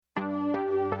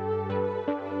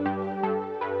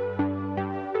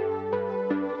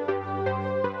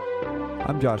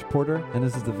I'm Josh Porter, and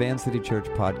this is the Van City Church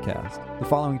podcast. The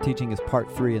following teaching is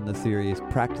part 3 in the series,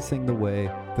 Practicing the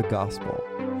Way, the Gospel.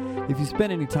 If you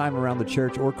spend any time around the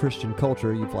church or Christian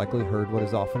culture, you've likely heard what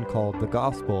is often called the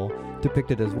gospel,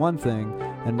 depicted as one thing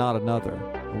and not another.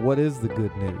 What is the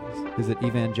good news? Is it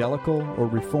evangelical or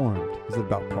reformed? Is it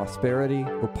about prosperity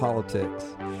or politics?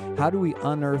 How do we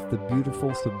unearth the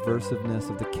beautiful subversiveness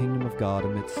of the kingdom of God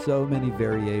amidst so many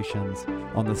variations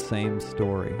on the same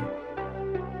story?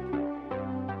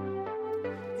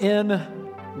 In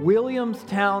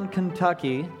Williamstown,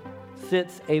 Kentucky,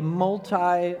 sits a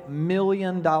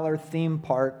multi-million-dollar theme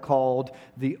park called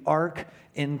the Ark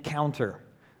Encounter.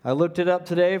 I looked it up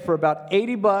today for about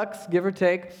 $80, give or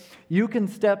take. You can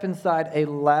step inside a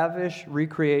lavish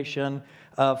recreation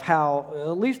of how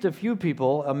at least a few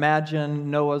people imagine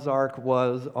Noah's Ark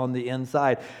was on the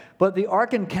inside. But the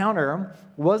Ark Encounter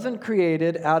wasn't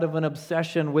created out of an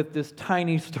obsession with this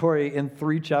tiny story in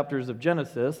 3 chapters of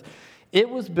Genesis. It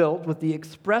was built with the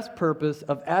express purpose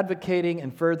of advocating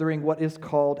and furthering what is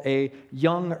called a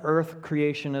young earth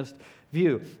creationist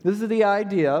view. This is the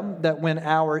idea that when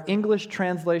our English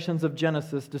translations of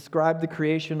Genesis describe the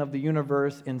creation of the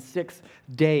universe in 6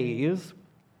 days,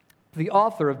 the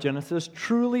author of Genesis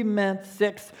truly meant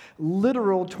 6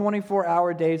 literal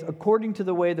 24-hour days according to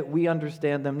the way that we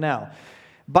understand them now.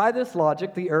 By this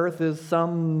logic, the earth is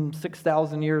some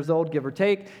 6,000 years old, give or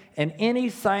take, and any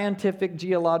scientific,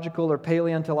 geological, or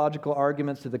paleontological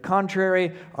arguments to the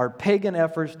contrary are pagan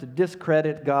efforts to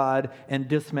discredit God and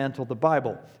dismantle the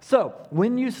Bible. So,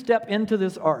 when you step into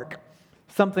this ark,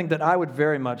 something that I would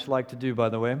very much like to do, by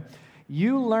the way,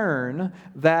 you learn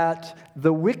that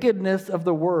the wickedness of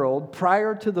the world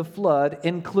prior to the flood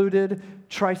included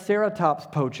Triceratops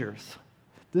poachers.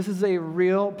 This is a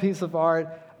real piece of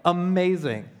art.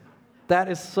 Amazing. That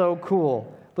is so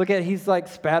cool. Look at, he's like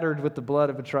spattered with the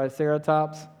blood of a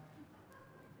Triceratops.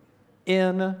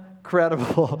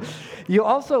 Incredible. You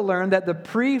also learn that the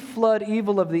pre-flood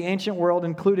evil of the ancient world,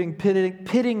 including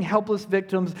pitting helpless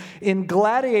victims in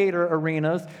gladiator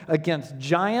arenas against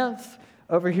giants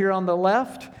over here on the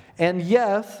left, and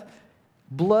yes,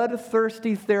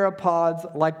 bloodthirsty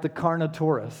theropods like the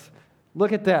Carnotaurus.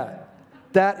 Look at that.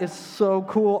 That is so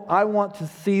cool. I want to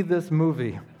see this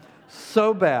movie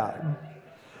so bad.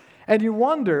 And you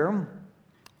wonder,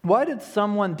 why did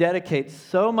someone dedicate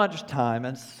so much time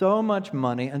and so much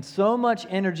money and so much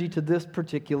energy to this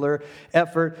particular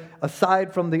effort,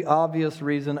 aside from the obvious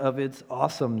reason of its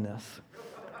awesomeness?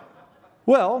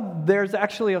 Well, there's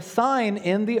actually a sign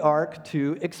in the ark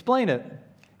to explain it.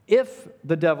 If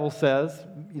the devil says,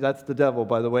 that's the devil,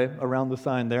 by the way, around the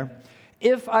sign there,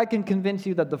 if I can convince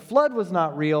you that the flood was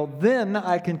not real, then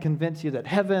I can convince you that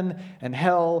heaven and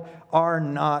hell are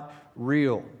not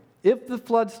real. If the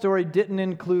flood story didn't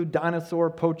include dinosaur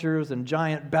poachers and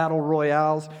giant battle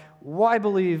royales, why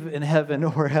believe in heaven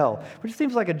or hell? Which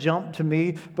seems like a jump to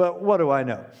me, but what do I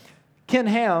know? Ken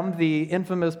Ham, the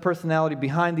infamous personality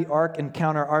behind the Ark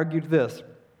Encounter, argued this: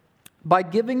 by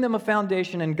giving them a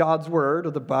foundation in God's Word,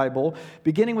 or the Bible,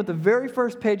 beginning with the very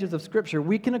first pages of Scripture,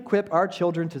 we can equip our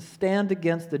children to stand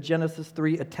against the Genesis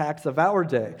 3 attacks of our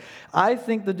day. I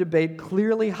think the debate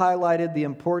clearly highlighted the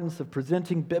importance of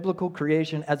presenting biblical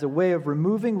creation as a way of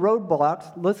removing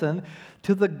roadblocks, listen,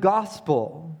 to the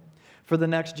gospel for the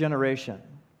next generation.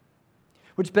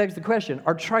 Which begs the question,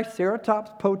 are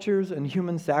Triceratops poachers and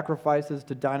human sacrifices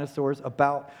to dinosaurs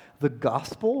about the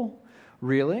gospel?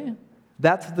 Really?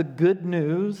 That's the good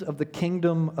news of the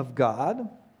kingdom of God.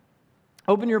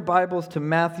 Open your Bibles to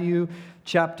Matthew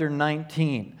chapter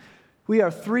 19. We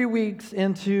are 3 weeks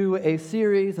into a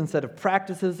series and set of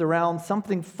practices around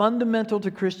something fundamental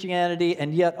to Christianity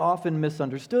and yet often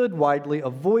misunderstood, widely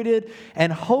avoided,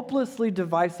 and hopelessly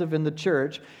divisive in the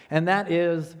church, and that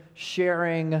is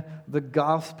sharing the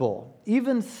gospel.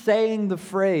 Even saying the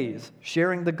phrase,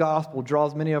 sharing the gospel,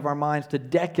 draws many of our minds to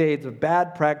decades of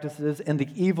bad practices and the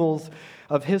evils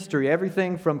of history.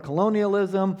 Everything from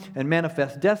colonialism and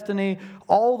manifest destiny,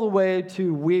 all the way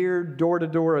to weird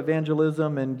door-to-door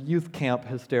evangelism and youth camp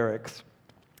hysterics.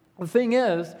 The thing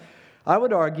is, I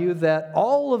would argue that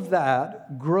all of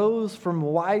that grows from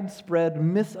widespread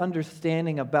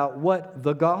misunderstanding about what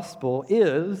the gospel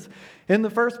is in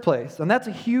the first place. And that's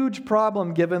a huge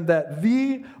problem given that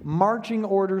the marching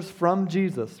orders from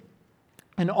Jesus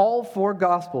in all 4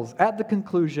 Gospels at the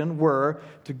conclusion were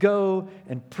to go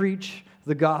and preach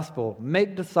the gospel,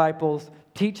 make disciples,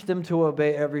 teach them to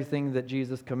obey everything that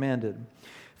Jesus commanded.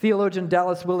 Theologian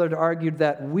Dallas Willard argued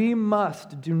that we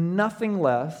must do nothing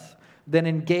less than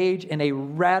engage in a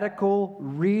radical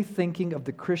rethinking of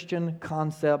the Christian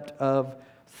concept of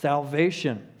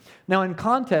salvation. Now, in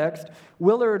context,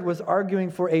 Willard was arguing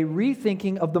for a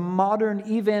rethinking of the modern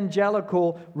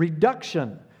evangelical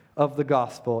reduction of the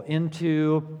gospel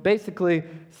into basically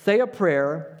say a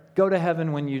prayer, go to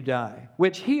heaven when you die,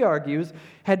 which he argues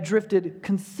had drifted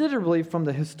considerably from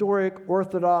the historic,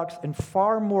 orthodox, and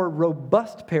far more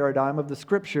robust paradigm of the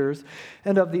scriptures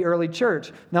and of the early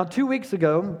church. Now, 2 weeks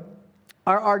ago,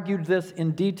 I argued this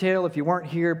in detail. If you weren't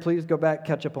here, please go back,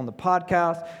 catch up on the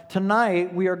podcast.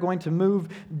 Tonight, we are going to move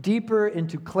deeper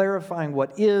into clarifying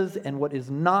what is and what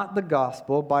is not the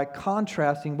gospel by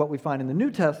contrasting what we find in the New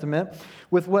Testament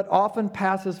with what often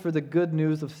passes for the good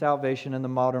news of salvation in the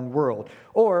modern world.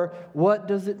 Or, what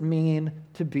does it mean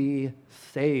to be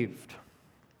saved?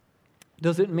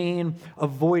 Does it mean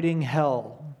avoiding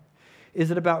hell?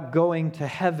 Is it about going to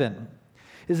heaven?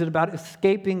 Is it about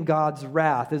escaping God's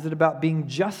wrath? Is it about being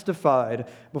justified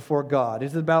before God?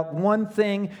 Is it about one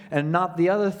thing and not the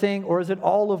other thing? Or is it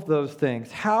all of those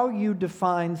things? How you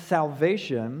define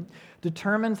salvation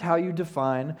determines how you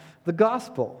define the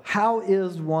gospel. How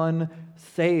is one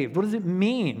saved? What does it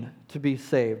mean to be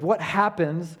saved? What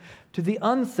happens to the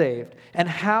unsaved? And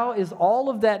how is all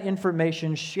of that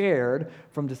information shared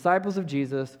from disciples of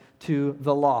Jesus to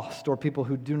the lost or people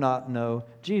who do not know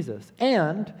Jesus?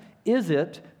 And is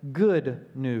it good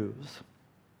news?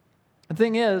 The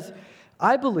thing is,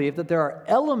 I believe that there are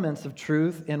elements of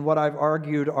truth in what I've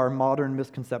argued are modern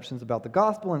misconceptions about the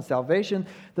gospel and salvation.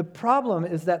 The problem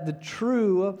is that the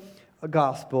true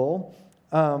gospel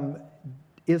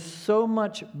is so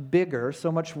much bigger,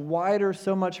 so much wider,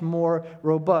 so much more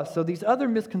robust. So these other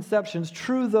misconceptions,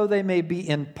 true though they may be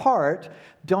in part,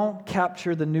 don't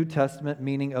capture the New Testament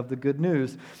meaning of the good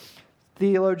news.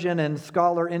 Theologian and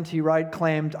scholar N.T. Wright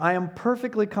claimed, "I am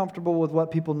perfectly comfortable with what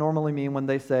people normally mean when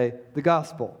they say the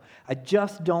gospel. I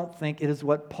just don't think it is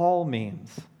what Paul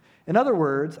means." In other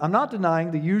words, I'm not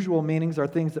denying the usual meanings are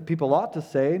things that people ought to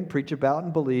say and preach about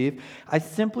and believe. I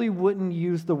simply wouldn't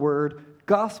use the word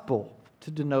gospel to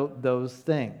denote those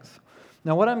things.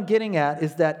 Now, what I'm getting at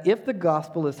is that if the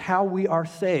gospel is how we are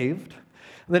saved,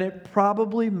 then it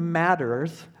probably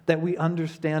matters that we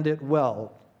understand it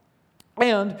well.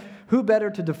 And who better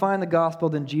to define the gospel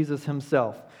than Jesus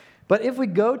himself? But if we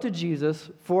go to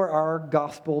Jesus for our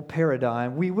gospel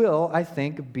paradigm, we will, I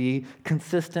think, be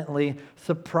consistently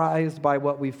surprised by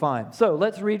what we find. So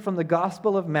let's read from the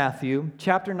Gospel of Matthew,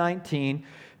 chapter 19,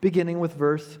 beginning with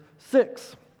verse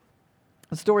 6.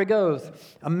 The story goes,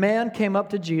 "A man came up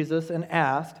to Jesus and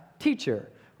asked, 'Teacher,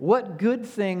 what good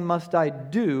thing must I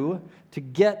do to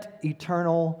get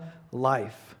eternal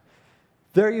life?'"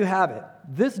 There you have it.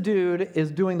 This dude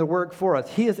is doing the work for us.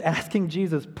 He is asking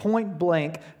Jesus point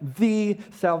blank the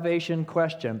salvation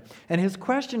question. And his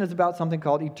question is about something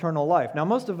called eternal life. Now,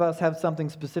 most of us have something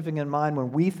specific in mind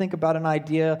when we think about an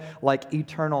idea like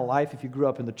eternal life. If you grew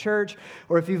up in the church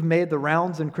or if you've made the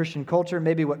rounds in Christian culture,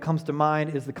 maybe what comes to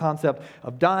mind is the concept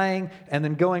of dying and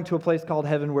then going to a place called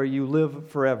heaven where you live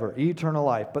forever, eternal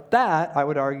life. But that, I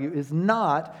would argue, is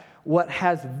not what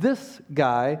has this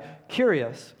guy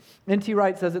curious. N.T.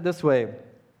 Wright says it this way: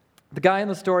 the guy in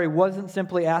the story wasn't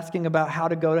simply asking about how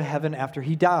to go to heaven after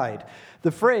he died.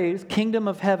 The phrase kingdom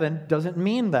of heaven doesn't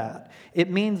mean that.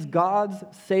 It means God's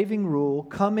saving rule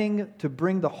coming to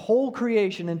bring the whole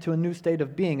creation into a new state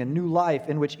of being, a new life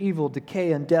in which evil,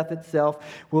 decay, and death itself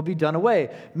will be done away.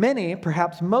 Many,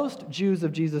 perhaps most Jews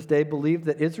of Jesus' day believed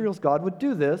that Israel's God would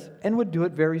do this and would do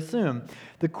it very soon.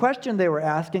 The question they were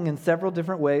asking in several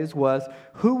different ways was,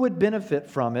 who would benefit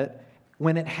from it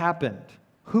when it happened?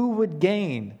 Who would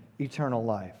gain eternal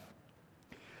life?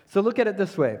 So look at it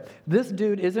this way. This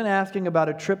dude isn't asking about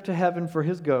a trip to heaven for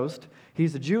his ghost.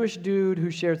 He's a Jewish dude who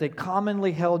shares a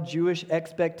commonly held Jewish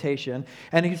expectation,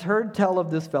 and he's heard tell of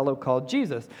this fellow called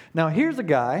Jesus. Now here's a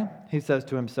guy, he says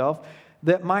to himself,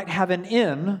 that might have an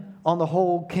in on the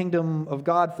whole kingdom of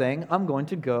God thing. I'm going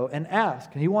to go and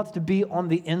ask. He wants to be on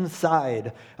the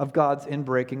inside of God's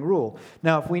inbreaking rule.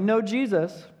 Now, if we know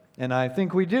Jesus, and I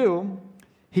think we do,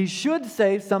 he should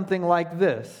say something like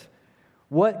this: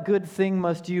 what good thing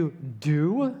must you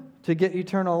do to get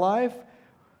eternal life?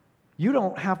 You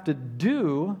don't have to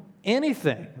do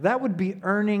anything. That would be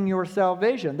earning your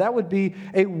salvation. That would be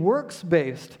a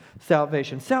works-based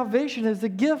salvation. Salvation is a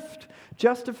gift.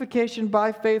 Justification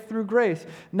by faith through grace.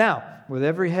 Now, with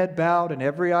every head bowed and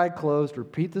every eye closed,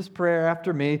 repeat this prayer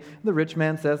after me. The rich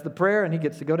man says the prayer and he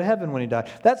gets to go to heaven when he dies.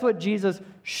 That's what Jesus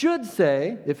should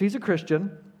say if he's a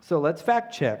Christian. So let's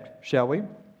fact check, shall we?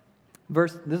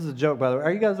 This is a joke, by the way.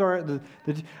 Are you guys all right?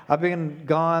 I've been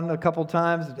gone a couple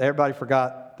times. Everybody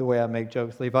forgot the way I make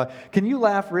jokes, Levi. Can you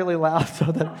laugh really loud so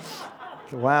that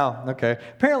Wow, okay.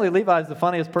 Apparently Levi's the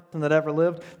funniest person that ever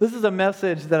lived. This is a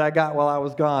message that I got while I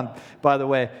was gone, by the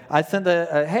way. I sent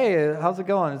hey, how's it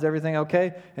going? Is everything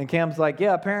okay? And Cam's like,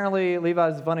 yeah, apparently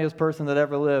Levi's the funniest person that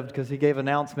ever lived because he gave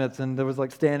announcements and there was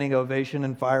like standing ovation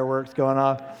and fireworks going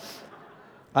off.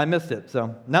 I missed it.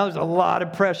 So now there's a lot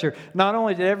of pressure. Not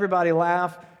only did everybody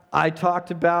laugh, I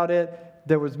talked about it.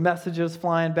 There was messages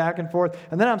flying back and forth.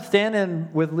 And then I'm standing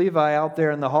with Levi out there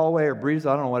in the hallway or breeze,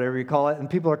 I don't know, whatever you call it. And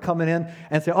people are coming in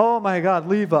and say, oh my God,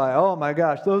 Levi, oh my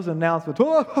gosh, those announcements.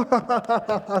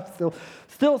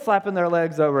 Still slapping their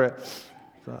legs over it.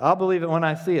 So I'll believe it when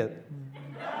I see it.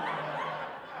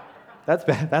 That's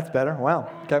better.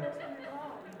 Wow. Okay.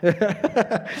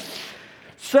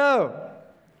 So,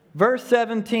 verse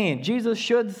 17, Jesus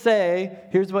should say,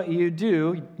 here's what you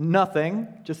do, nothing,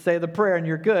 just say the prayer and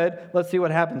you're good. Let's see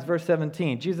what happens. Verse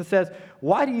 17, Jesus says,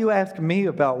 why do you ask me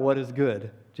about what is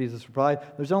good? Jesus replied,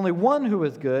 there's only one who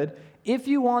is good. If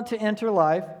you want to enter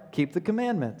life, keep the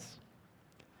commandments.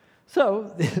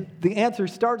 So the answer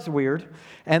starts weird,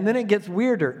 and then it gets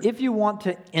weirder. If you want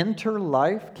to enter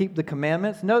life, keep the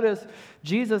commandments. Notice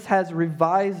Jesus has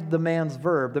revised the man's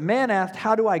verb. The man asked,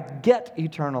 how do I get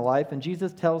eternal life? And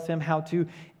Jesus tells him how to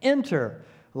enter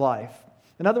life.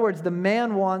 In other words, the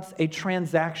man wants a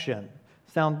transaction.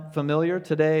 Sound familiar?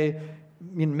 Today,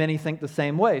 many think the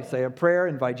same way. Say a prayer,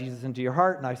 invite Jesus into your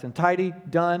heart, nice and tidy,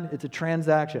 done. It's a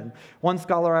transaction. One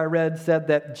scholar I read said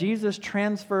that Jesus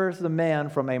transfers the man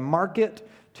from a market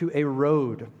to a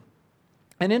road.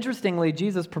 And interestingly,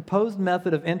 Jesus' proposed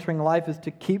method of entering life is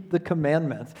to keep the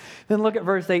commandments. Then look at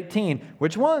verse 18.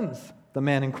 Which ones? The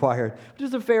man inquired, which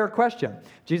is a fair question.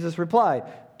 Jesus replied,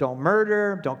 don't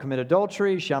murder, don't commit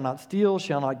adultery, shall not steal,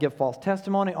 shall not give false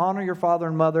testimony, honor your father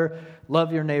and mother,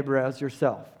 love your neighbor as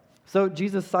yourself. So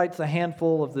Jesus cites a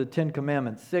handful of the 10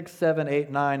 commandments, 6, 7, 8,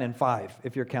 9, and 5,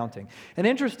 if you're counting. And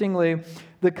interestingly,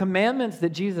 the commandments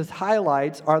that Jesus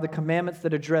highlights are the commandments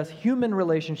that address human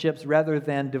relationships rather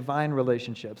than divine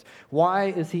relationships. Why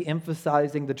is he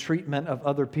emphasizing the treatment of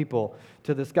other people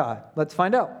to this guy? Let's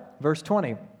find out. Verse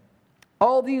 20.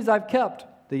 All these I've kept,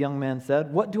 the young man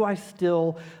said. What do I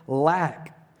still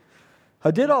lack? I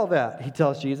did all that, he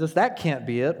tells Jesus. That can't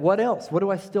be it. What else? What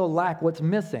do I still lack? What's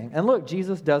missing? And look,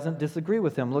 Jesus doesn't disagree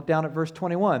with him. Look down at verse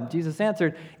 21. Jesus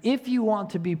answered, if you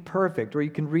want to be perfect, or you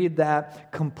can read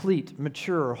that complete,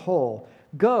 mature, whole,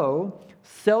 go,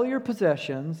 sell your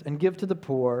possessions and give to the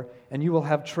poor, and you will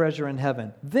have treasure in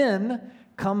heaven. Then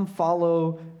come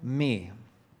follow me.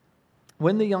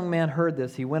 When the young man heard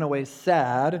this, he went away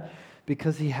sad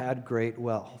because he had great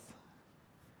wealth.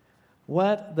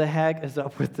 What the heck is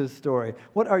up with this story?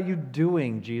 What are you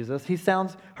doing, Jesus? He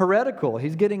sounds heretical.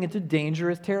 He's getting into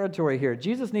dangerous territory here.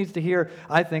 Jesus needs to hear,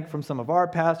 I think, from some of our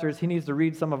pastors. He needs to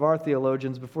read some of our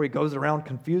theologians before he goes around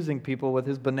confusing people with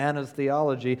his bananas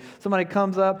theology. Somebody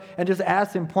comes up and just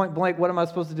asks him point blank, what am I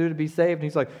supposed to do to be saved? And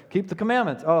he's like, keep the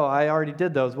commandments. Oh, I already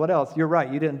did those. What else? You're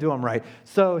right. You didn't do them right.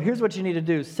 So here's what you need to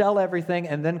do. Sell everything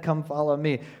and then come follow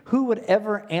me. Who would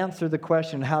ever answer the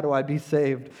question, how do I be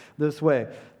saved this way?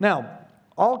 Now,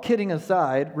 all kidding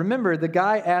aside, remember the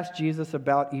guy asked Jesus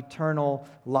about eternal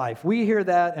life. We hear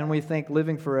that and we think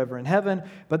living forever in heaven,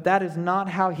 but that is not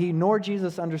how he nor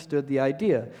Jesus understood the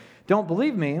idea. Don't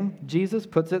believe me? Jesus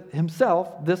puts it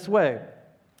himself this way.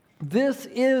 This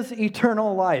is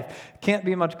eternal life. Can't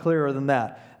be much clearer than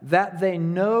that. That they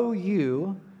know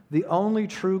you, the only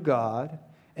true God,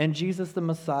 and Jesus the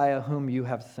Messiah whom you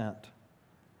have sent.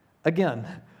 Again,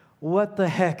 what the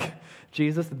heck,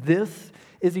 Jesus? This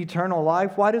is eternal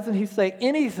life. Why doesn't he say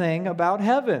anything about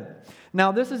heaven?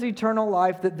 Now, this is eternal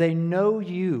life, that they know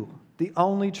you, the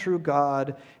only true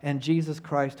God, and Jesus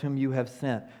Christ whom you have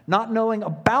sent. Not knowing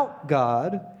about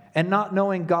God, and not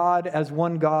knowing God as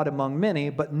one God among many,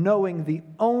 but knowing the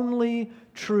only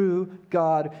true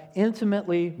God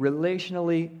intimately,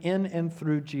 relationally, in and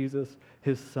through Jesus,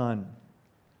 his Son.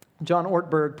 John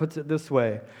Ortberg puts it this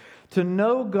way: to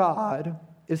know God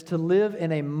is to live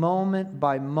in a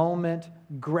moment-by-moment,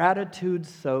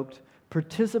 gratitude-soaked,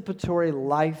 participatory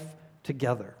life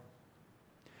together.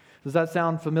 Does that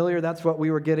sound familiar? That's what we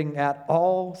were getting at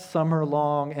all summer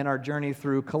long in our journey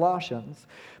through Colossians.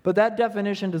 But that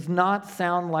definition does not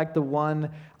sound like the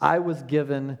one I was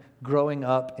given growing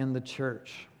up in the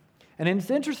church. And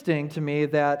it's interesting to me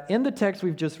that in the text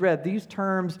we've just read, these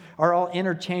terms are all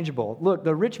interchangeable. Look,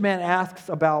 the rich man asks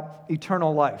about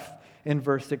eternal life in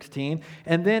verse 16.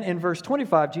 And then in verse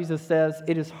 25, Jesus says,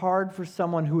 it is hard for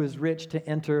someone who is rich to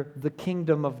enter the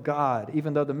kingdom of God.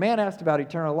 Even though the man asked about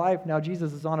eternal life, now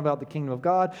Jesus is on about the kingdom of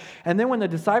God. And then when the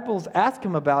disciples ask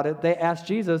him about it, they ask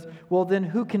Jesus, well, then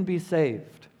who can be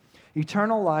saved?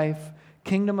 Eternal life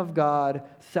kingdom of God,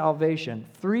 salvation.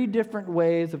 3 different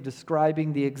ways of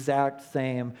describing the exact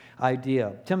same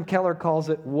idea. Tim Keller calls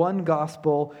it one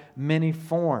gospel, many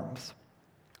forms.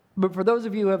 But for those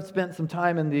of you who have spent some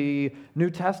time in the New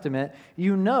Testament,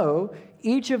 you know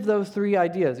each of those 3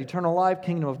 ideas, eternal life,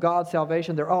 kingdom of God,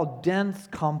 salvation, they're all dense,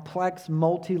 complex,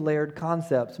 multi-layered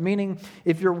concepts. Meaning,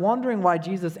 if you're wondering why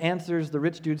Jesus answers the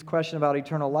rich dude's question about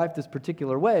eternal life this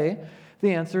particular way,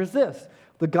 the answer is this.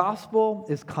 The gospel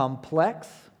is complex,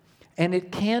 and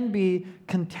it can be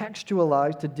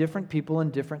contextualized to different people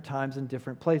in different times and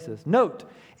different places. Note,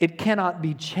 it cannot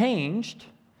be changed.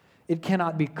 It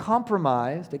cannot be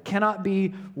compromised. It cannot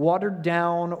be watered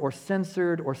down or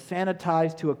censored or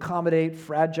sanitized to accommodate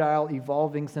fragile,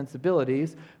 evolving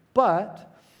sensibilities.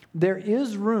 But there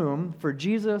is room for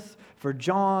Jesus, for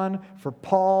John, for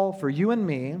Paul, for you and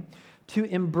me to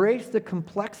embrace the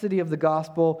complexity of the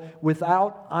gospel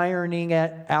without ironing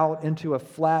it out into a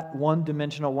flat,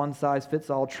 one-dimensional,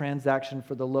 one-size-fits-all transaction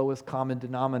for the lowest common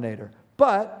denominator.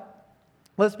 But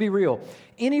let's be real.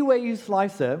 Any way you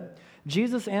slice it,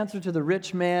 Jesus' answer to the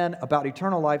rich man about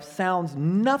eternal life sounds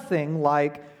nothing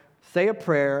like, say a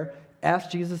prayer,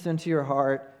 ask Jesus into your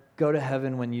heart, go to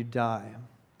heaven when you die.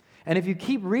 And if you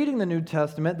keep reading the New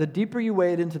Testament, the deeper you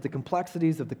wade into the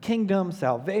complexities of the kingdom,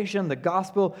 salvation, the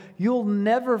gospel, you'll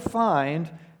never find,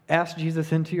 ask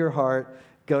Jesus into your heart,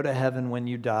 go to heaven when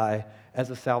you die, as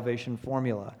a salvation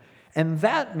formula. And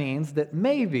that means that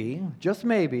maybe, just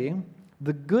maybe,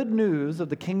 the good news of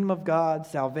the kingdom of God,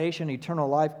 salvation, eternal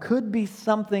life could be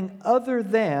something other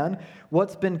than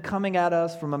what's been coming at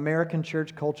us from American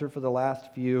church culture for the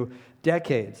last few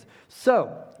decades.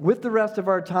 So, with the rest of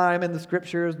our time in the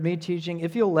scriptures, me teaching,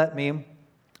 if you'll let me,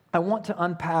 I want to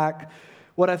unpack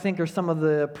what I think are some of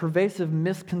the pervasive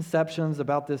misconceptions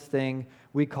about this thing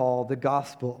we call the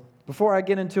gospel. Before I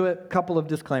get into it, a couple of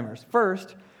disclaimers.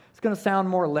 First, it's going to sound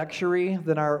more lecture-y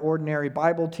than our ordinary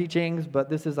Bible teachings, but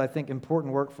this is, I think,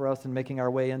 important work for us in making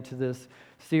our way into this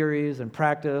series and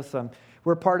practice.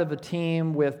 We're part of a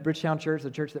team with Bridgetown Church, the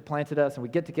church that planted us, and we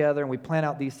get together and we plan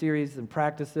out these series and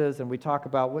practices, and we talk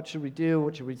about what should we do,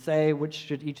 what should we say, which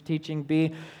should each teaching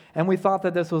be. And we thought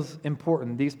that this was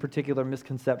important, these particular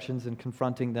misconceptions, and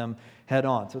confronting them head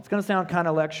on. So it's going to sound kind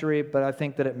of lecture-y, but I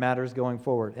think that it matters going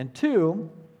forward. And 2,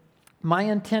 my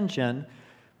intention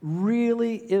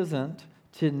really isn't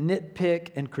to nitpick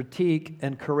and critique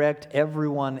and correct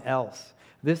everyone else.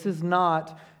 This is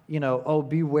not,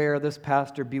 beware this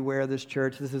pastor, beware this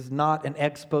church. This is not an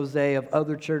expose of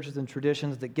other churches and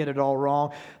traditions that get it all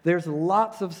wrong. There's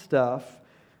lots of stuff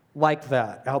like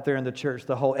that out there in the church.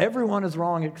 The whole everyone is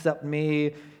wrong except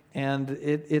me, and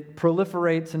it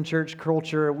proliferates in church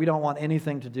culture. We don't want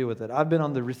anything to do with it. I've been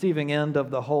on the receiving end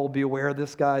of the whole beware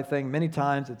this guy thing many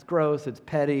times. It's gross, it's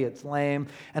petty, it's lame,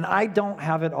 and I don't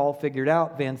have it all figured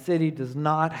out. Van City does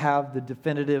not have the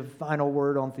definitive final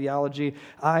word on theology.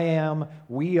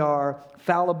 We are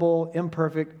fallible,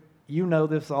 imperfect. You know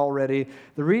this already.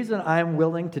 The reason I'm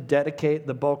willing to dedicate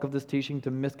the bulk of this teaching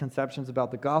to misconceptions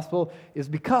about the gospel is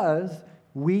because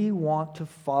we want to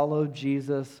follow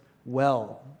Jesus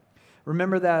well.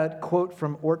 Remember that quote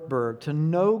from Ortberg, to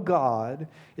know God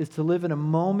is to live in a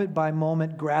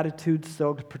moment-by-moment,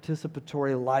 gratitude-soaked,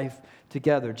 participatory life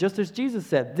together. Just as Jesus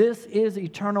said, this is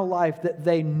eternal life, that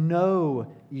they know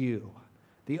you,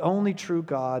 the only true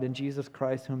God, and Jesus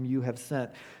Christ whom you have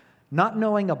sent. Not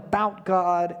knowing about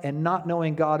God and not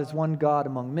knowing God as one God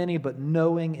among many, but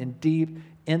knowing in deep,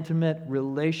 intimate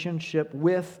relationship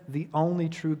with the only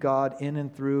true God in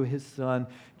and through His Son,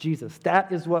 Jesus.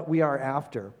 That is what we are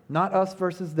after. Not us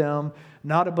versus them,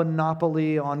 not a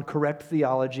monopoly on correct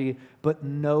theology, but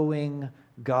knowing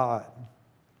God.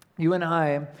 You and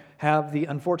I have the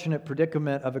unfortunate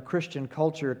predicament of a Christian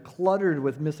culture cluttered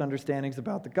with misunderstandings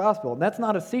about the gospel. And that's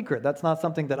not a secret. That's not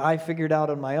something that I figured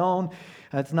out on my own.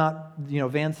 It's not,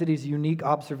 Van City's unique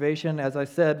observation. As I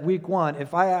said, week 1,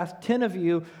 if I asked 10 of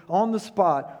you on the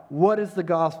spot, what is the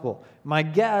gospel? My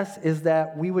guess is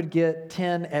that we would get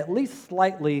 10 at least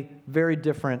slightly very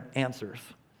different answers.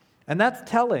 And that's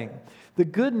telling. The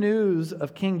good news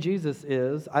of King Jesus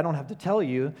is, I don't have to tell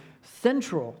you,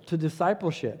 central to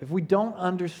discipleship. If we don't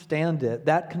understand it,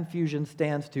 that confusion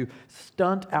stands to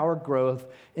stunt our growth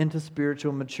into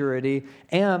spiritual maturity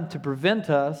and to prevent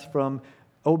us from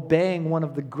obeying one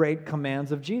of the great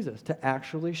commands of Jesus, to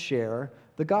actually share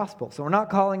the gospel. So we're not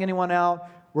calling anyone out,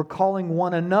 we're calling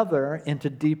one another into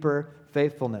deeper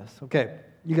faithfulness. Okay,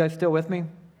 you guys still with me?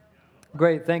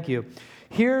 Great, thank you.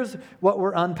 Here's what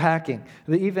we're unpacking: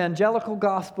 the evangelical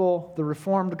gospel, the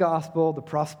reformed gospel, the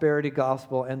prosperity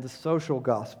gospel, and the social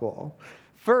gospel.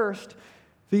 First,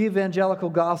 The evangelical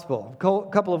gospel. A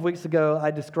couple of weeks ago,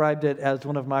 I described it, as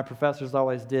one of my professors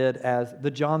always did, as the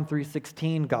John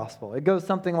 3:16 gospel. It goes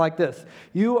something like this.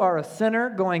 You are a sinner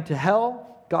going to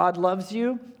hell. God loves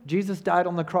you. Jesus died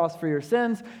on the cross for your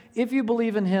sins. If you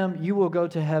believe in him, you will go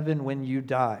to heaven when you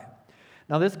die.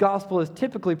 Now, this gospel is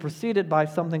typically preceded by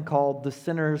something called the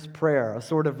sinner's prayer, a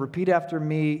sort of repeat after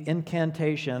me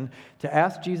incantation to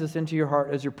ask Jesus into your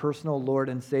heart as your personal Lord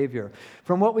and Savior.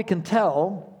 From what we can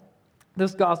tell,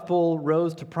 this gospel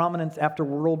rose to prominence after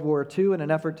World War II in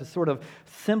an effort to sort of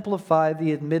simplify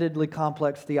the admittedly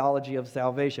complex theology of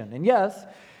salvation. And yes,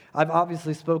 I've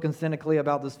obviously spoken cynically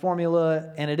about this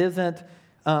formula, and it isn't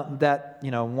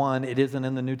it isn't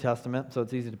in the New Testament, so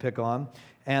it's easy to pick on,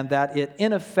 and that it,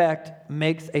 in effect,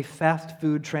 makes a fast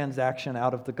food transaction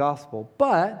out of the gospel.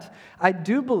 But I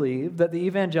do believe that the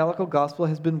evangelical gospel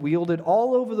has been wielded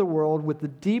all over the world with the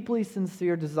deeply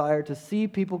sincere desire to see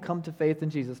people come to faith in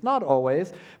Jesus. Not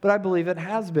always, but I believe it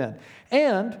has been.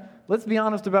 And let's be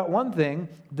honest about one thing.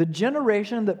 The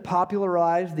generation that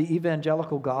popularized the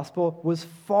evangelical gospel was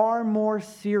far more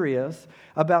serious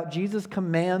about Jesus'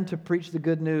 command to preach the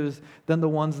good news than the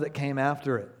ones that came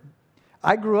after it.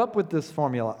 I grew up with this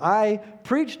formula. I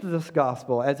preached this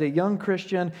gospel as a young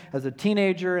Christian, as a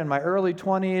teenager in my early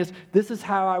 20s. This is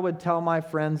how I would tell my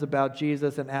friends about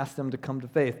Jesus and ask them to come to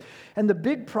faith. And the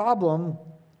big problem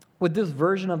with this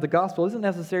version of the gospel isn't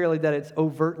necessarily that it's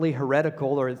overtly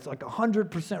heretical or it's like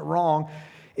 100% wrong.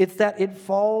 It's that it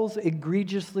falls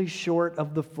egregiously short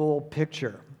of the full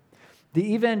picture.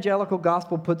 The evangelical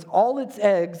gospel puts all its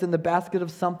eggs in the basket of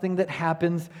something that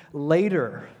happens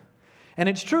later. And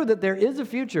it's true that there is a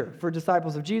future for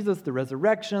disciples of Jesus, the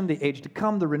resurrection, the age to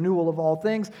come, the renewal of all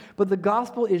things, but the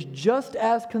gospel is just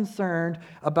as concerned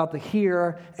about the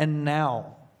here and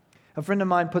now. A friend of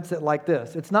mine puts it like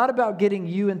this. It's not about getting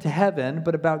you into heaven,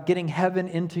 but about getting heaven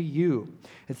into you.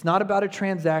 It's not about a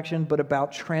transaction, but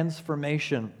about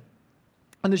transformation.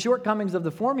 And the shortcomings of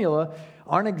the formula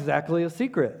aren't exactly a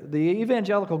secret. The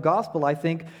evangelical gospel, I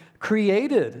think,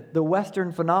 created the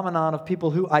Western phenomenon of people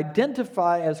who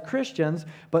identify as Christians,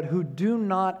 but who do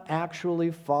not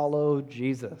actually follow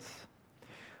Jesus.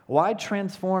 Why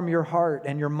transform your heart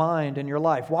and your mind and your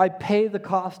life? Why pay the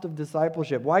cost of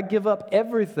discipleship? Why give up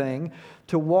everything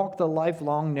to walk the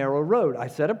lifelong narrow road? I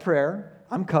said a prayer,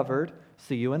 I'm covered,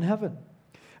 see you in heaven.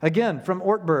 Again, from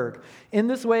Ortberg, in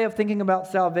this way of thinking about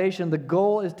salvation, the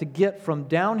goal is to get from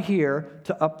down here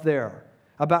to up there,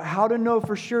 about how to know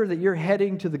for sure that you're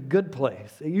heading to the good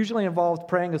place. It usually involves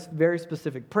praying a very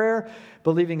specific prayer,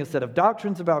 believing a set of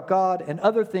doctrines about God, and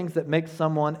other things that make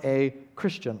someone a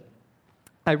Christian.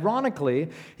 Ironically,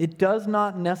 it does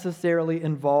not necessarily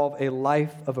involve a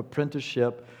life of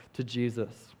apprenticeship to Jesus.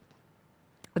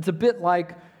 It's a bit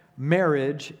like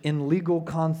marriage in legal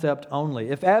concept only.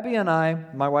 If Abby and I,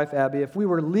 my wife Abby, if we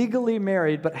were legally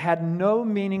married but had no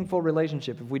meaningful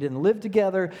relationship, if we didn't live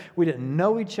together, we didn't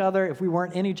know each other, if we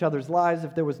weren't in each other's lives,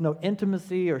 if there was no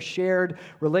intimacy or shared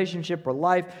relationship or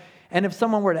life, and if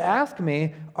someone were to ask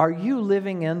me, are you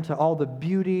living into all the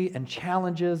beauty and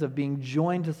challenges of being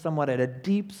joined to someone at a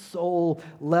deep soul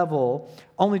level,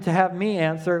 only to have me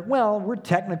answer, well, we're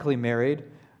technically married,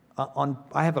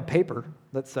 I have a paper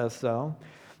that says so,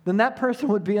 then that person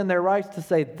would be in their rights to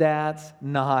say that's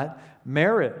not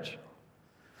marriage.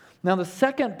 Now, the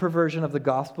second perversion of the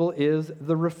gospel is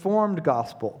the reformed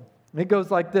gospel. It goes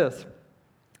like this.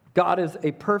 God is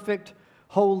a perfect,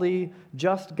 holy,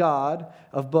 just God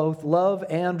of both love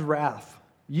and wrath.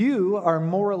 You are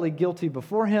morally guilty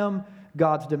before him.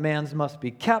 God's demands must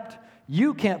be kept.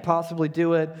 You can't possibly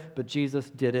do it, but Jesus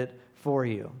did it for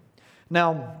you.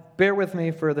 Now, bear with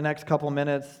me for the next couple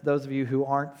minutes, those of you who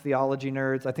aren't theology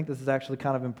nerds. I think this is actually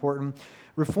kind of important.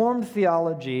 Reformed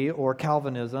theology, or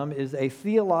Calvinism, is a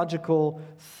theological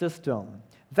system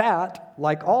that,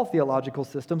 like all theological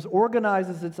systems,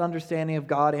 organizes its understanding of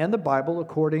God and the Bible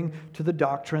according to the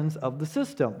doctrines of the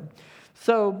system.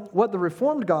 So what the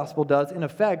Reformed gospel does, in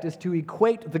effect, is to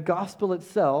equate the gospel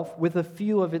itself with a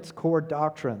few of its core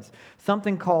doctrines.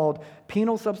 Something called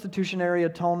penal substitutionary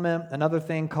atonement, another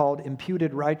thing called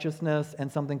imputed righteousness, and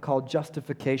something called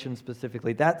justification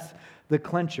specifically. That's the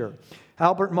clincher.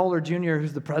 Albert Mohler Jr.,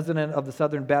 who's the president of the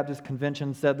Southern Baptist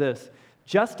Convention, said this: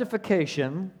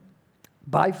 justification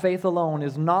by faith alone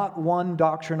is not one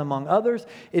doctrine among others.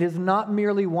 It is not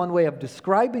merely one way of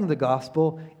describing the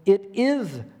gospel. It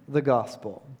is the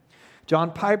gospel.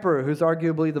 John Piper, who's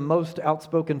arguably the most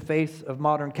outspoken face of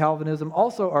modern Calvinism,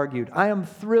 also argued, I am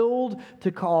thrilled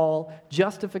to call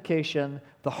justification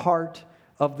the heart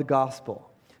of the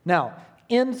gospel. Now,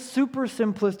 In super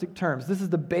simplistic terms, this is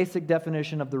the basic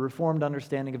definition of the Reformed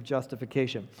understanding of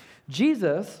justification.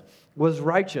 Jesus was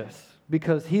righteous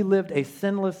because he lived a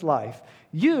sinless life.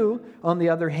 You, on the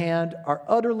other hand, are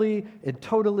utterly and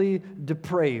totally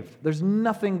depraved. There's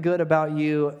nothing good about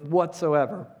you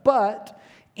whatsoever. But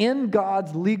in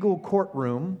God's legal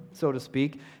courtroom, so to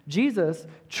speak, Jesus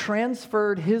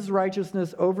transferred his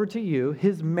righteousness over to you,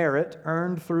 his merit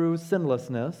earned through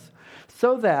sinlessness,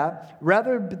 so that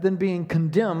rather than being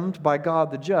condemned by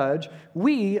God the judge,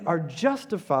 we are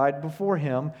justified before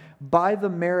him by the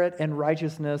merit and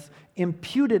righteousness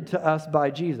imputed to us by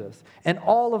Jesus. And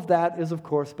all of that is, of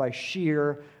course, by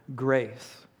sheer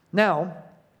grace. Now,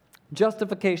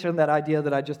 justification, that idea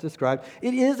that I just described,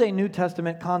 it is a New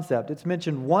Testament concept. It's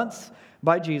mentioned once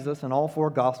by Jesus in all four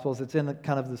Gospels. It's in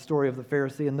the story of the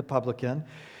Pharisee and the publican.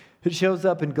 It shows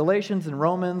up in Galatians and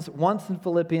Romans, once in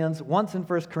Philippians, once in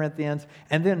 1 Corinthians,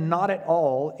 and then not at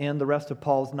all in the rest of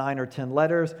Paul's 9 or 10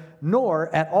 letters,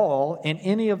 nor at all in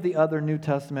any of the other New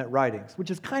Testament writings,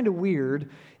 which is kind of weird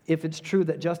if it's true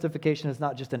that justification is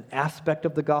not just an aspect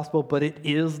of the gospel, but it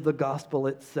is the gospel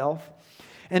itself.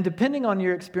 And depending on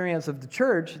your experience of the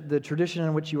church, the tradition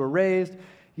in which you were raised,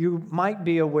 you might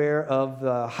be aware of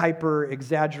the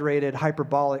hyper-exaggerated,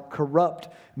 hyperbolic, corrupt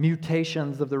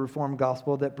mutations of the Reformed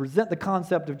gospel that present the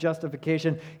concept of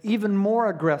justification even more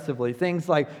aggressively. Things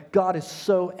like God is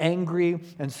so angry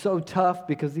and so tough,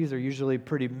 because these are usually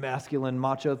pretty masculine,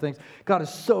 macho things. God is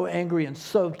so angry and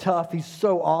so tough. He's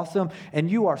so awesome,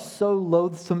 and you are so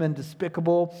loathsome and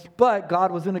despicable. But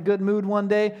God was in a good mood one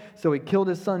day, so he killed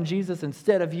his son Jesus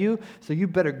instead of you, so you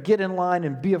better get in line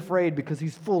and be afraid, because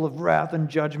he's full of wrath and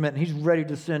judgment, and he's ready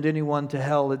to send anyone to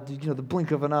hell at the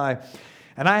blink of an eye.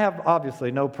 And I have obviously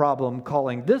no problem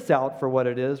calling this out for what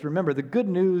it is. Remember, the good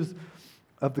news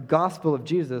of the gospel of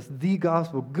Jesus, the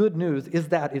gospel, good news, is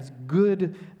that it's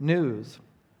good news,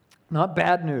 not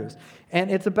bad news.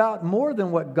 And it's about more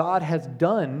than what God has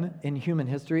done in human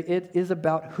history. It is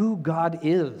about who God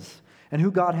is and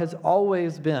who God has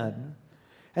always been.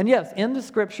 And yes, in the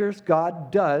scriptures,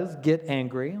 God does get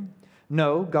angry.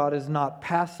 No, God is not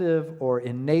passive or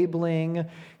enabling.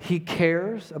 He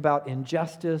cares about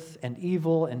injustice and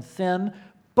evil and sin,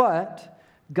 but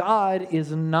God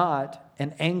is not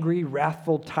an angry,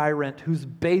 wrathful tyrant whose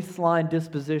baseline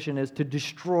disposition is to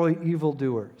destroy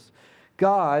evildoers.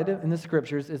 God, in the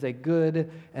scriptures, is a good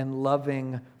and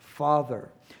loving Father.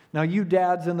 Now, you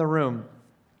dads in the room,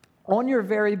 on your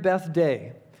very best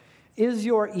day, is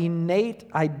your innate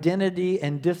identity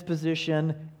and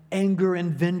disposition anger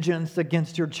and vengeance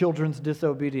against your children's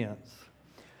disobedience?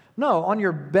 No, on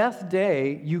your best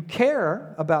day, you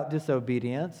care about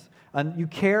disobedience, and you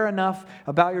care enough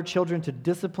about your children to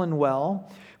discipline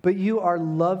well, but you are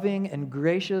loving and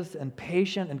gracious and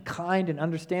patient and kind and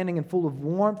understanding and full of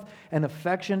warmth and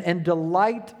affection and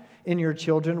delight in your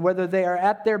children, whether they are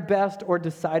at their best or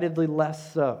decidedly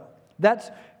less so.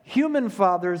 That's human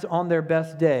fathers on their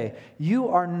best day. You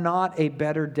are not a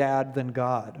better dad than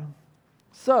God.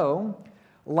 So,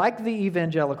 like the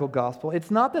evangelical gospel, it's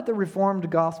not that the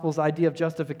Reformed gospel's idea of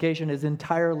justification is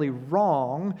entirely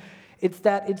wrong. It's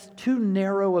that it's too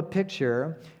narrow a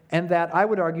picture, and that, I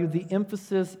would argue, the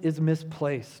emphasis is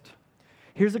misplaced.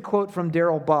 Here's a quote from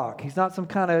Darrell Bock. He's not some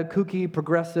kind of kooky,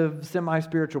 progressive,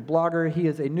 semi-spiritual blogger. He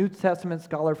is a New Testament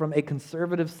scholar from a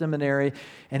conservative seminary,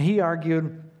 and he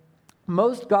argued,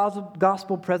 "Most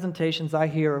gospel presentations I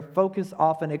hear focus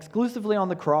often exclusively on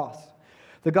the cross.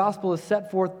 The gospel is set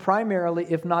forth primarily,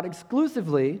 if not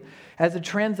exclusively, as a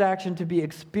transaction to be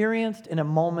experienced in a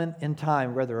moment in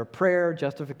time, whether a prayer,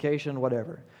 justification,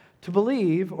 whatever. To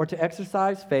believe or to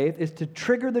exercise faith is to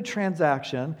trigger the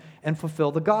transaction and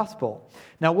fulfill the gospel."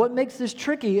 Now, what makes this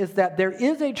tricky is that there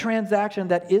is a transaction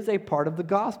that is a part of the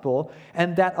gospel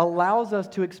and that allows us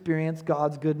to experience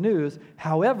God's good news.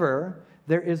 However,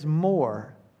 there is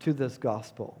more to this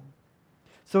gospel.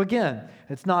 So again,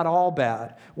 it's not all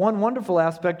bad. One wonderful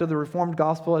aspect of the Reformed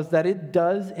gospel is that it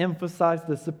does emphasize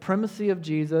the supremacy of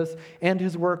Jesus and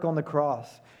his work on the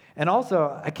cross. And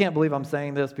also, I can't believe I'm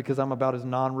saying this because I'm about as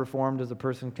non-reformed as a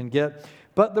person can get,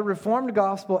 but the Reformed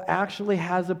gospel actually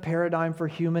has a paradigm for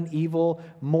human evil,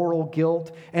 moral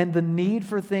guilt, and the need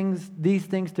for these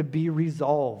things to be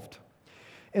resolved.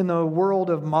 In the world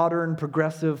of modern,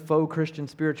 progressive, faux Christian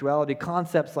spirituality,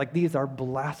 concepts like these are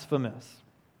blasphemous.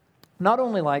 Not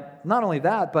only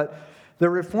that, but the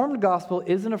Reformed gospel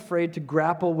isn't afraid to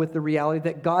grapple with the reality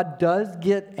that God does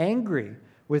get angry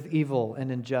with evil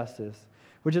and injustice,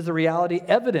 which is a reality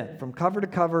evident from cover to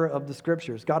cover of the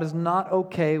scriptures. God is not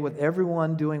okay with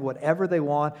everyone doing whatever they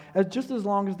want, just as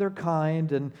long as they're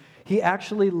kind, and he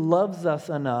actually loves us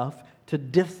enough to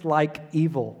dislike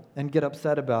evil and get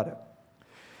upset about it.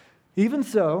 Even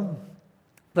so,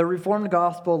 the Reformed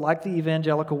gospel, like the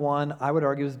evangelical one, I would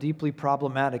argue is deeply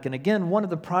problematic. And again, one of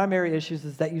the primary issues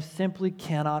is that you simply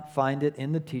cannot find it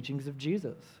in the teachings of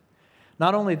Jesus.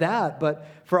 Not only that, but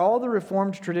for all the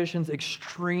Reformed tradition's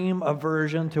extreme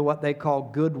aversion to what they call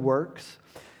good works,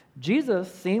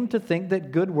 Jesus seemed to think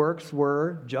that good works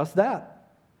were just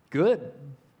that, good.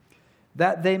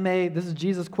 That they may, this is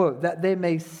Jesus' quote, that they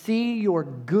may see your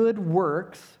good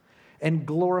works and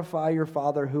glorify your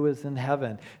Father who is in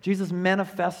heaven. Jesus'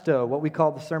 manifesto, what we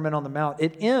call the Sermon on the Mount,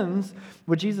 it ends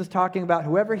with Jesus talking about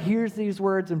whoever hears these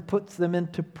words and puts them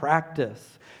into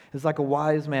practice is like a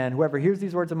wise man. Whoever hears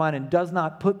these words of mine and does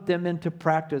not put them into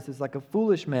practice is like a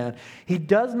foolish man. He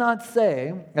does not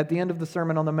say at the end of the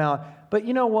Sermon on the Mount, but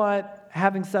you know what?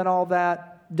 Having said all that,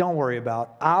 don't worry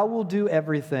about. I will do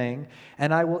everything,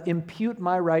 and I will impute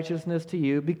my righteousness to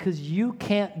you because you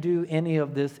can't do any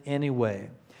of this anyway.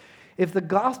 If the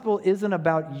gospel isn't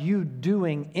about you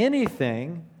doing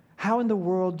anything, how in the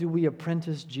world do we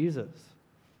apprentice Jesus?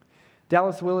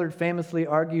 Dallas Willard famously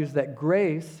argues that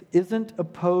grace isn't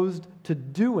opposed to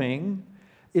doing,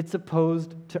 it's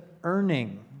opposed to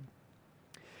earning.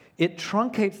 It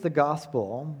truncates the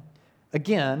gospel,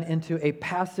 again, into a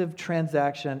passive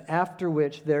transaction after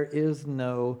which there is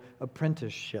no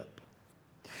apprenticeship.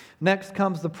 Next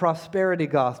comes the prosperity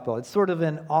gospel. It's sort of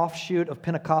an offshoot of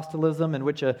Pentecostalism in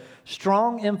which a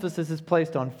strong emphasis is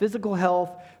placed on physical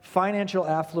health, financial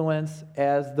affluence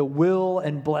as the will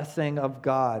and blessing of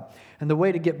God. And the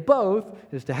way to get both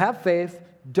is to have faith,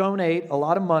 donate a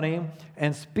lot of money,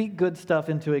 and speak good stuff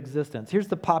into existence. Here's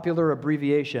the popular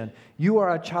abbreviation. You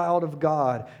are a child of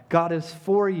God. God is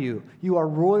for you. You are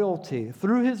royalty.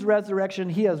 Through his resurrection,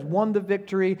 he has won the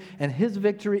victory, and his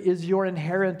victory is your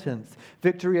inheritance.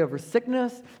 Victory over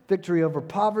sickness, victory over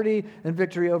poverty, and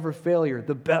victory over failure.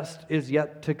 The best is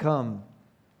yet to come.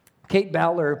 Kate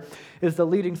Bowler is the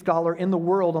leading scholar in the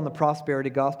world on the prosperity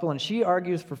gospel, and she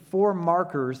argues for 4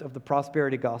 markers of the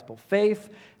prosperity gospel: faith,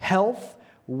 health,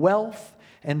 wealth,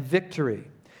 and victory.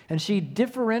 And she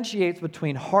differentiates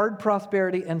between hard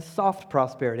prosperity and soft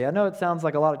prosperity. I know it sounds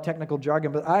like a lot of technical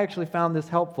jargon, but I actually found this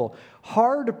helpful.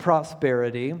 Hard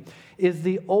prosperity is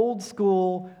the old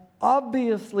school,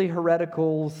 obviously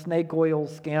heretical snake oil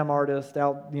scam artist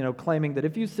out, claiming that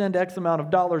if you send X amount of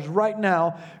dollars right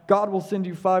now, God will send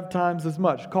you 5 times as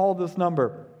much. Call this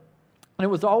number. And it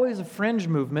was always a fringe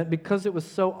movement because it was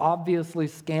so obviously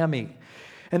scammy.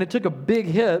 And it took a big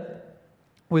hit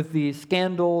with the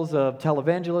scandals of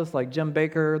televangelists like Jim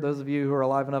Bakker. Those of you who are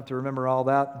alive enough to remember all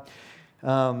that.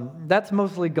 That's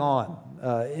mostly gone.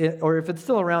 Or if it's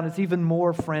still around, it's even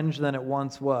more fringe than it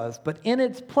once was. But in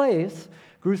its place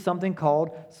grew something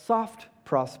called soft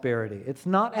prosperity. It's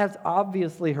not as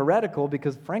obviously heretical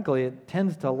because, frankly, it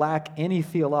tends to lack any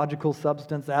theological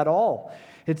substance at all.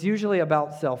 It's usually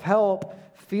about self-help,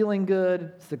 feeling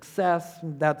good, success,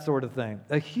 that sort of thing.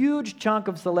 A huge chunk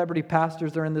of celebrity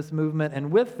pastors are in this movement,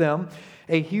 and with them,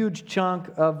 a huge chunk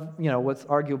of, what's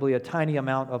arguably a tiny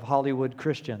amount of Hollywood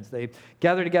Christians. They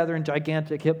gather together in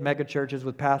gigantic hip mega churches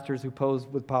with pastors who pose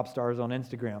with pop stars on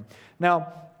Instagram.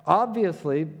 Now,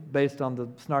 obviously, based on the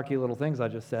snarky little things I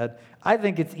just said, I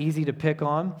think it's easy to pick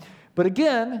on. But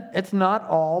again, it's not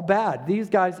all bad. These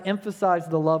guys emphasize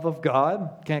the love of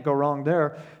God. Can't go wrong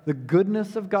there. The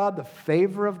goodness of God, the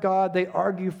favor of God. They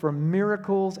argue for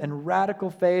miracles and radical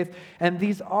faith. And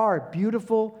these are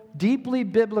beautiful, deeply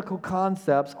biblical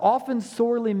concepts, often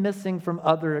sorely missing from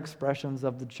other expressions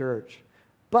of the church.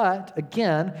 But,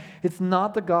 again, it's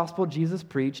not the gospel Jesus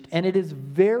preached, and it is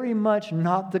very much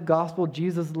not the gospel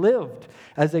Jesus lived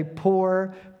as a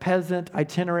poor, peasant,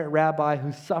 itinerant rabbi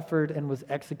who suffered and was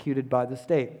executed by the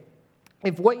state.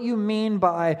 If what you mean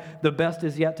by the best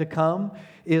is yet to come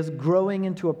is growing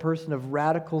into a person of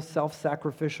radical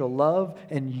self-sacrificial love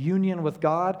and union with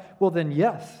God, well then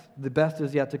yes, the best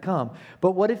is yet to come.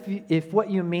 But what if what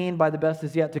you mean by the best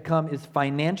is yet to come is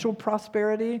financial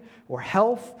prosperity or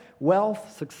health,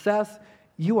 wealth, success,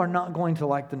 you are not going to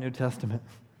like the New Testament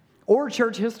or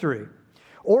church history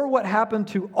or what happened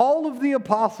to all of the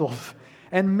apostles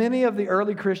and many of the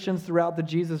early Christians throughout the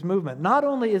Jesus movement. Not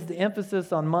only is the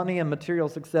emphasis on money and material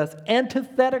success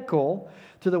antithetical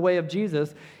to the way of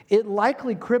Jesus, it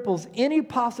likely cripples any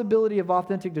possibility of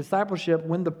authentic discipleship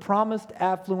when the promised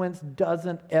affluence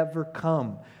doesn't ever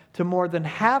come to more than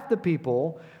half the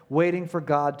people waiting for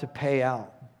God to pay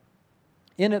out.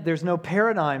 In it, there's no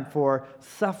paradigm for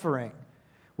suffering,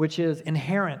 which is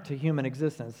inherent to human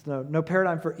existence. No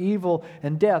paradigm for evil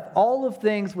and death, all of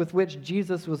things with which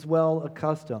Jesus was well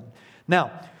accustomed.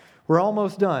 Now, we're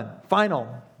almost done. Final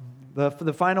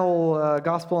The final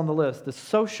gospel on the list, the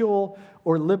social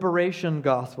or liberation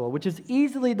gospel, which is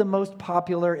easily the most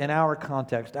popular in our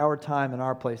context, our time, and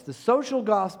our place. The social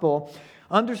gospel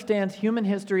understands human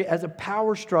history as a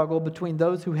power struggle between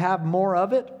those who have more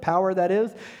of it, power that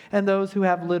is, and those who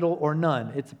have little or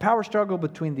none. It's a power struggle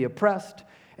between the oppressed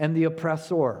and the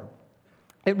oppressor.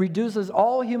 It reduces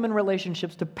all human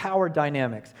relationships to power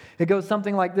dynamics. It goes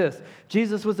something like this.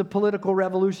 Jesus was a political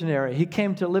revolutionary. He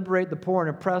came to liberate the poor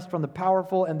and oppressed from the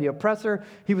powerful and the oppressor.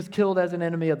 He was killed as an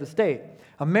enemy of the state.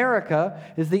 America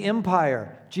is the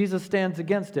empire. Jesus stands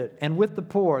against it. And with the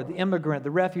poor, the immigrant, the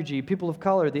refugee, people of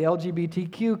color, the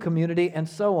LGBTQ community, and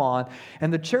so on.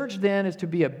 And the church then is to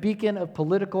be a beacon of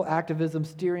political activism,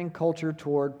 steering culture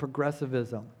toward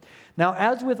progressivism. Now,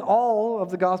 as with all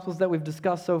of the Gospels that we've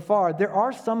discussed so far, there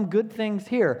are some good things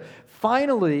here.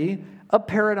 Finally, a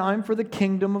paradigm for the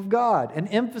kingdom of God, an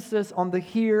emphasis on the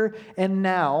here and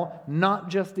now, not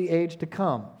just the age to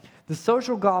come. The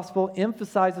social gospel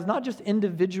emphasizes not just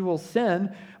individual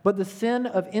sin, but the sin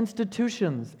of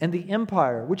institutions and the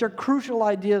empire, which are crucial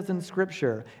ideas in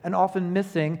Scripture and often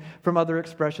missing from other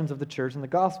expressions of the church and the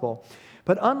gospel.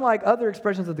 But unlike other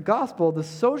expressions of the gospel, the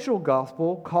social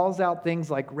gospel calls out things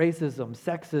like racism,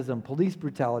 sexism, police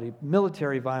brutality,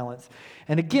 military violence.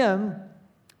 And again,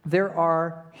 there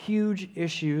are huge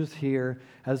issues here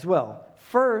as well.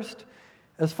 First,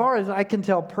 as far as I can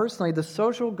tell personally, the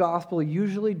social gospel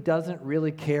usually doesn't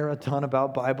really care a ton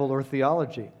about Bible or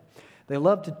theology. They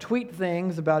love to tweet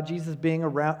things about Jesus being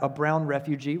a brown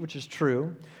refugee, which is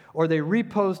true, or they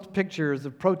repost pictures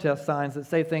of protest signs that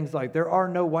say things like, there are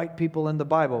no white people in the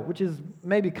Bible, which is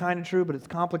maybe kind of true, but it's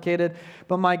complicated.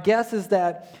 But my guess is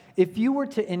that if you were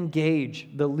to engage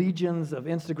the legions of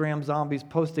Instagram zombies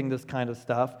posting this kind of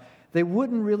stuff, they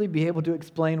wouldn't really be able to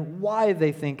explain why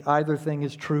they think either thing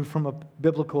is true from a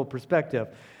biblical perspective.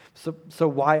 So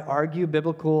why argue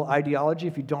biblical ideology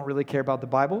if you don't really care about the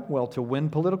Bible? Well, to win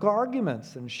political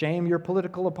arguments and shame your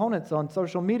political opponents on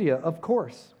social media, of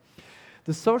course.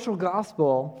 The social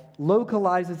gospel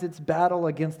localizes its battle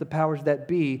against the powers that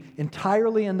be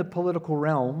entirely in the political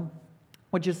realm,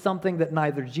 which is something that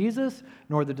neither Jesus,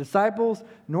 nor the disciples,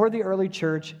 nor the early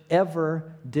church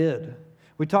ever did.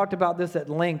 We talked about this at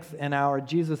length in our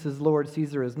Jesus is Lord,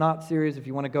 Caesar is not series, if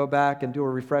you want to go back and do a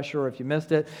refresher if you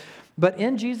missed it. But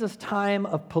in Jesus' time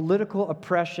of political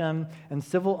oppression and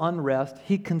civil unrest,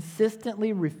 he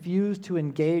consistently refused to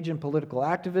engage in political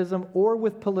activism or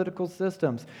with political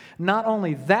systems. Not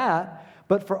only that,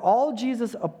 but for all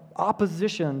Jesus'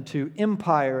 opposition to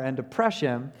empire and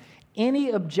oppression, any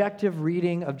objective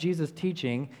reading of Jesus'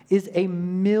 teaching is a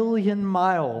million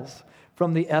miles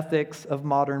from the ethics of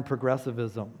modern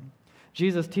progressivism.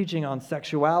 Jesus' teaching on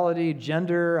sexuality,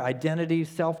 gender, identity,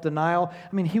 self-denial.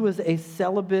 I mean, he was a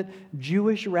celibate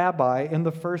Jewish rabbi in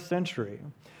the first century.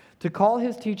 To call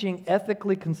his teaching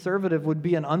ethically conservative would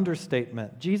be an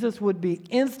understatement. Jesus would be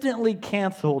instantly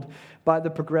canceled by the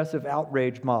progressive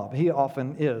outrage mob. He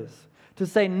often is. To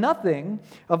say nothing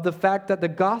of the fact that the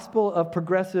gospel of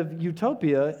progressive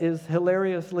utopia is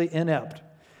hilariously inept.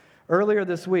 Earlier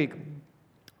this week,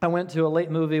 I went to a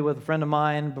late movie with a friend of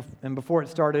mine, and before it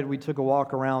started, we took a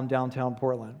walk around downtown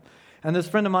Portland. And this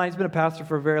friend of mine, he's been a pastor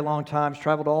for a very long time, he's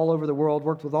traveled all over the world,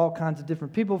 worked with all kinds of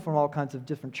different people from all kinds of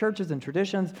different churches and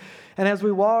traditions. And as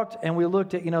we walked and we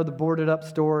looked at, the boarded up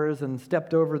stores and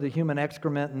stepped over the human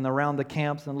excrement and around the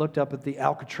camps and looked up at the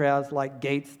Alcatraz-like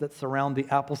gates that surround the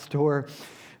Apple Store,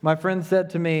 my friend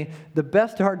said to me, the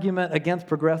best argument against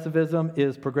progressivism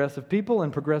is progressive people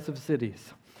and progressive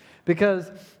cities.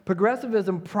 Because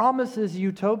progressivism promises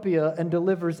utopia and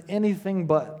delivers anything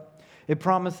but. It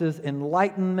promises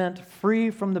enlightenment,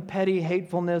 free from the petty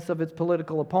hatefulness of its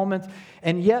political opponents,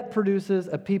 and yet produces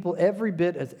a people every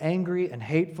bit as angry and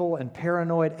hateful and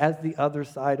paranoid as the other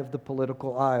side of the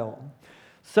political aisle.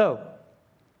 So,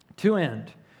 to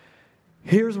end,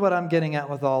 here's what I'm getting at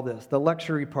with all this. The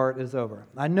lecture part is over.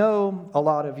 I know a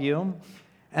lot of you,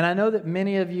 and I know that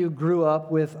many of you grew up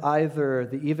with either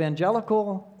the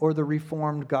evangelical or the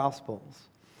Reformed Gospels.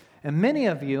 And many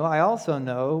of you, I also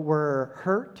know, were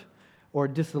hurt or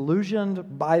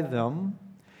disillusioned by them,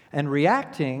 and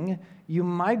reacting, you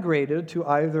migrated to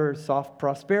either soft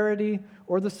prosperity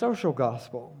or the social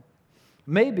gospel.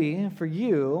 Maybe for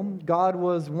you, God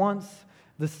was once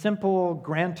the simple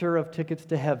grantor of tickets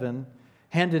to heaven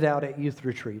handed out at youth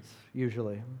retreats,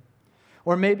 usually.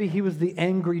 Or maybe he was the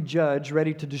angry judge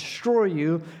ready to destroy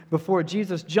you before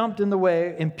Jesus jumped in the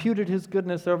way, imputed his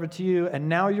goodness over to you, and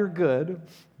now you're good.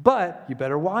 But you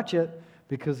better watch it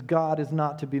because God is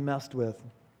not to be messed with.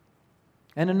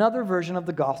 And another version of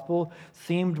the gospel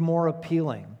seemed more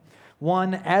appealing.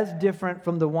 one as different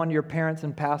from the one your parents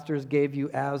and pastors gave you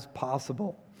as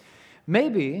possible.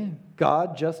 Maybe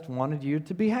God just wanted you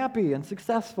to be happy and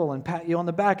successful and pat you on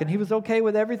the back, and he was okay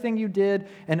with everything you did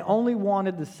and only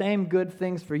wanted the same good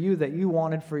things for you that you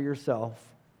wanted for yourself.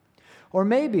 Or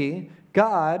maybe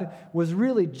God was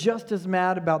really just as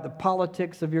mad about the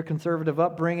politics of your conservative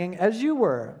upbringing as you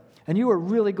were, and you were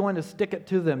really going to stick it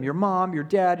to them, your mom, your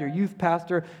dad, your youth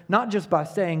pastor, not just by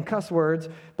saying cuss words,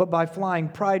 but by flying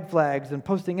pride flags and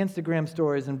posting Instagram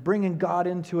stories and bringing God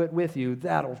into it with you.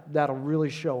 That'll really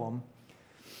show them.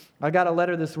 I got a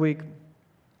letter this week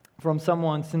from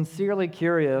someone sincerely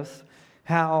curious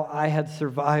how I had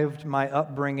survived my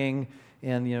upbringing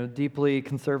in deeply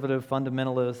conservative,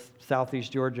 fundamentalist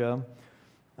Southeast Georgia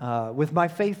with my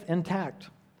faith intact.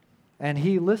 And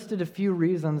he listed a few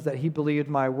reasons that he believed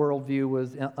my worldview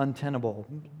was untenable.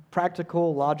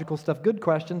 Practical, logical stuff, good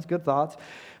questions, good thoughts.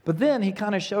 But then he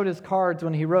kind of showed his cards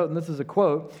when he wrote, and this is a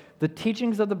quote, "The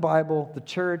teachings of the Bible, the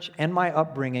church, and my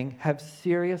upbringing have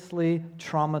seriously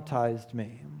traumatized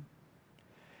me."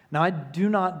 Now, I do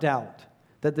not doubt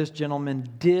that this gentleman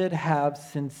did have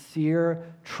sincere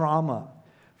trauma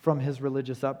from his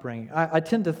religious upbringing. I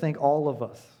tend to think all of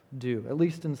us do, at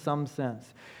least in some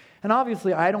sense. And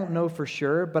obviously, I don't know for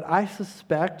sure, but I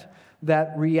suspect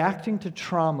that reacting to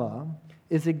trauma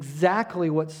is exactly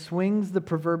what swings the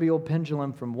proverbial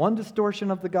pendulum from one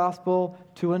distortion of the gospel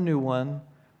to a new one,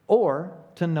 or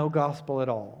to no gospel at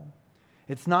all.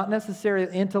 It's not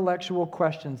necessarily intellectual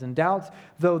questions and doubts,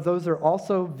 though those are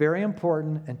also very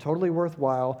important and totally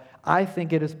worthwhile. I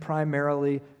think it is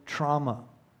primarily trauma,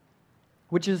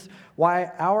 which is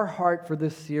why our heart for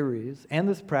this series and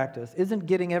this practice isn't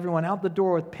getting everyone out the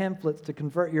door with pamphlets to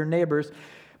convert your neighbors,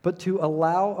 but to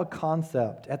allow a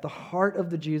concept at the heart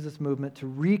of the Jesus movement to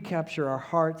recapture our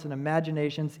hearts and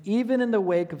imaginations, even in the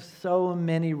wake of so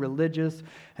many religious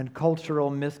and cultural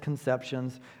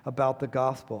misconceptions about the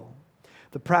gospel.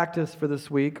 The practice for this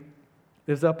week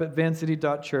is up at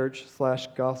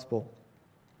vancity.church/gospel.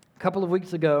 A couple of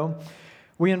weeks ago,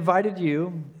 we invited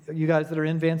you guys that are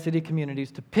in Van City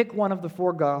communities, to pick one of the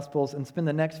 4 Gospels and spend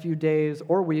the next few days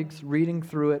or weeks reading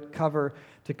through it cover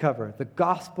to cover. The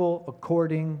Gospel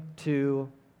according to,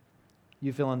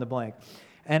 you fill in the blank.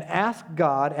 And ask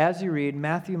God, as you read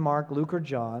Matthew, Mark, Luke, or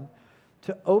John,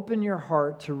 to open your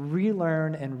heart to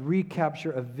relearn and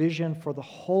recapture a vision for the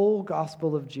whole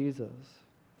gospel of Jesus.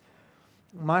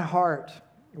 My heart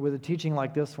with a teaching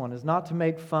like this one is not to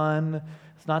make fun.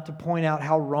 It's not to point out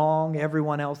how wrong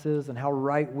everyone else is and how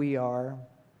right we are.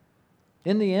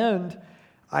 In the end,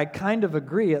 I kind of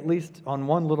agree, at least on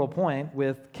one little point,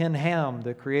 with Ken Ham,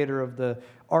 the creator of the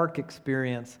ARC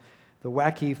experience, the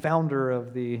wacky founder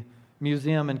of the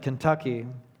museum in Kentucky.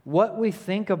 What we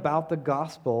think about the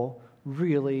gospel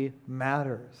really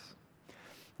matters.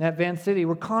 At Van City,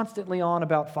 we're constantly on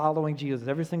about following Jesus.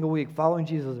 Every single week, following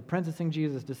Jesus, apprenticing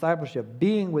Jesus, discipleship,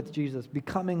 being with Jesus,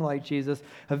 becoming like Jesus,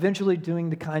 eventually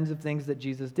doing the kinds of things that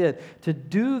Jesus did. To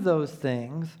do those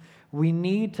things, we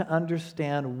need to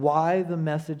understand why the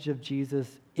message of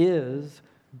Jesus is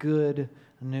good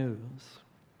news.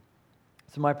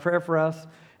 So my prayer for us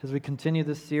as we continue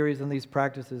this series and these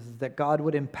practices is that God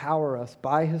would empower us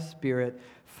by His Spirit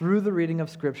through the reading of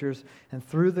Scriptures and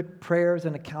through the prayers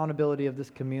and accountability of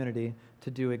this community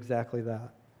to do exactly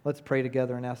that. Let's pray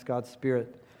together and ask God's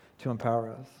Spirit to empower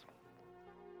us.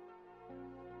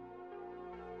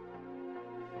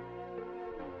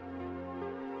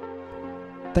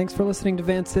 Thanks for listening to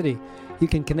Van City. You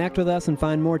can connect with us and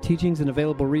find more teachings and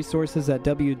available resources at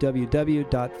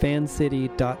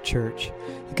www.vancity.church.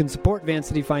 You can support Van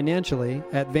City financially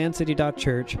at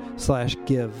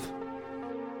vancity.church/give.